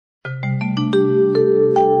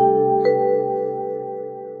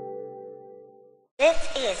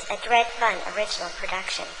Dredfunn original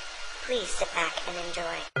production. Please sit back and enjoy.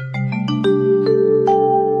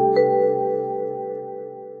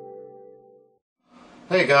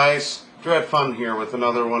 Hey guys, Dredfunn here with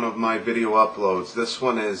another one of my video uploads. This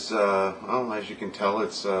one is, well, as you can tell,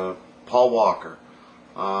 it's Paul Walker.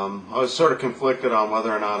 I was sort of conflicted on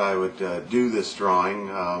whether or not I would do this drawing.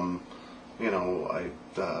 You know,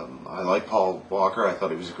 I like Paul Walker. I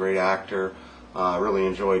thought he was a great actor. I really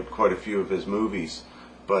enjoyed quite a few of his movies.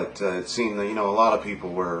 But it seemed that, you know, a lot of people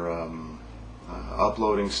were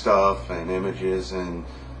uploading stuff and images and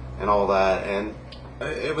all that, and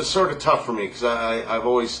it was sort of tough for me because I've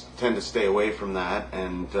always tend to stay away from that.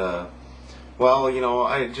 And well, you know,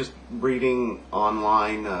 I just reading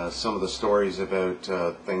online some of the stories about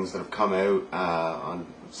things that have come out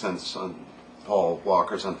since Paul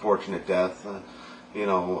Walker's unfortunate death. You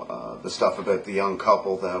know, the stuff about the young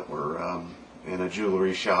couple that were in a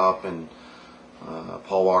jewelry shop, and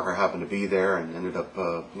Paul Walker happened to be there and ended up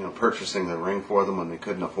you know, purchasing the ring for them when they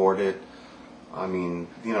couldn't afford it. I mean,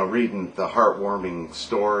 you know, reading the heartwarming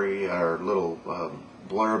story or little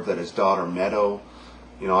blurb that his daughter Meadow,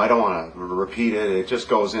 you know, I don't want to repeat it. It just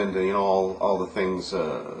goes into, you know, all the things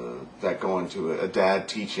that go into a dad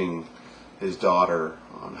teaching his daughter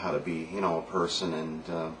on how to be, you know, a person,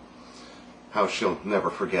 and how she'll never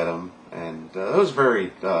forget him. And it was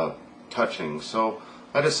very touching. So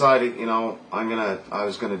I decided, you know, I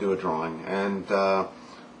was gonna do a drawing, and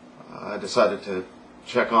I decided to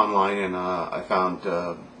check online, and I found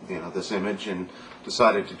you know, this image, and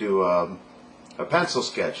decided to do a pencil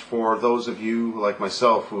sketch for those of you like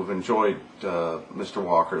myself who have enjoyed Mr.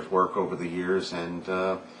 Walker's work over the years, and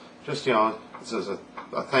just, you know, this is a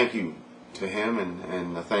thank you to him,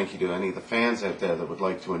 and a thank you to any of the fans out there that would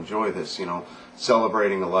like to enjoy this, you know,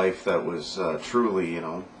 celebrating a life that was truly, you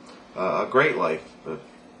know, a great life, but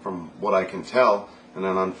from what I can tell, and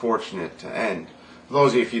an unfortunate end. For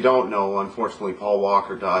those of you, if you don't know, unfortunately Paul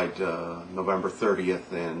Walker died November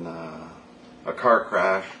 30th in a car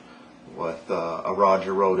crash with a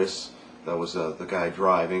Roger Rodas. That was the guy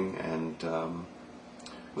driving, and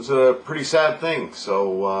it was a pretty sad thing.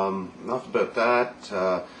 So enough about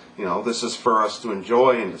that. You know, this is for us to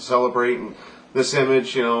enjoy and to celebrate, and this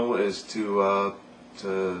image, you know, is to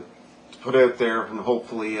put out there and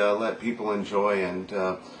hopefully let people enjoy. And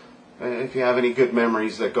if you have any good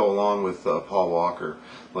memories that go along with Paul Walker,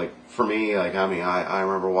 like for me, like I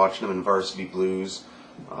remember watching him in Varsity Blues.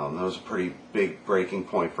 That was a pretty big breaking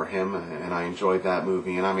point for him, and I enjoyed that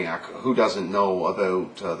movie. And I mean, who doesn't know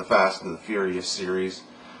about the Fast and the Furious series?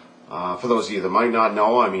 For those of you that might not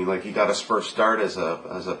know, I mean, like, he got his first start as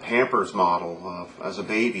a Pampers model as a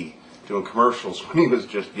baby, doing commercials when he was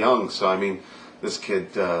just young. So I mean, this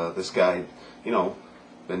kid, this guy, you know,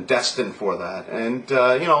 been destined for that. And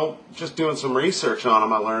you know, just doing some research on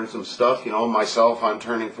him, I learned some stuff. You know, myself, I'm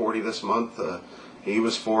turning 40 this month. He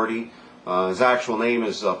was 40. His actual name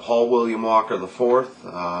is Paul William Walker IV.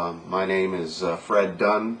 My name is Fred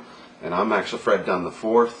Dunn, and I'm actually Fred Dunn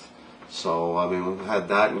IV. So I mean, we had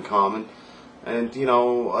that in common. And you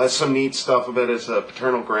know, some neat stuff about his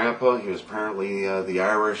paternal grandpa. He was apparently the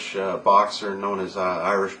Irish boxer known as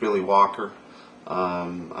Irish Billy Walker.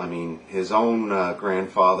 I mean, his own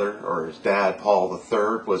grandfather, or his dad, Paul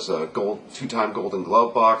III, was a two-time Golden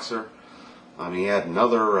Glove boxer. I mean, he had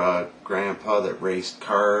another grandpa that raced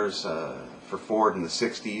cars for Ford in the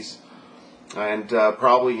 60s. And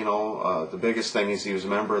probably, you know, the biggest thing is he was a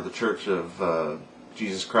member of the Church of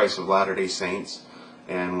Jesus Christ of Latter-day Saints,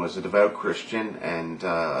 and was a devout Christian. And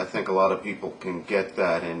I think a lot of people can get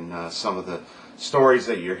that in some of the stories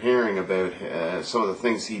that you're hearing about some of the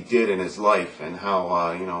things he did in his life, and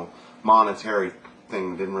how you know, monetary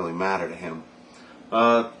thing didn't really matter to him.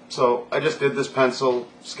 So I just did this pencil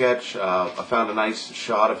sketch. I found a nice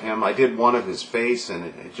shot of him. I did one of his face, and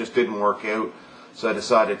it just didn't work out. So I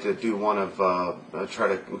decided to do one of try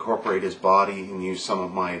to incorporate his body and use some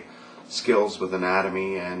of my skills with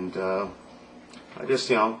anatomy. And I just,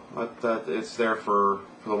 you know, it's there for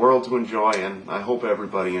the world to enjoy, and I hope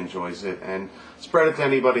everybody enjoys it, and spread it to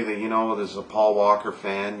anybody that you know is a Paul Walker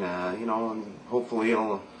fan, you know, and hopefully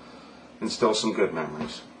it'll instill some good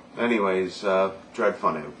memories. Anyways,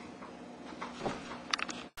 Dredfunn out.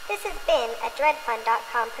 This has been a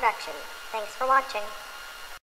Dredfunn.com production. Thanks for watching.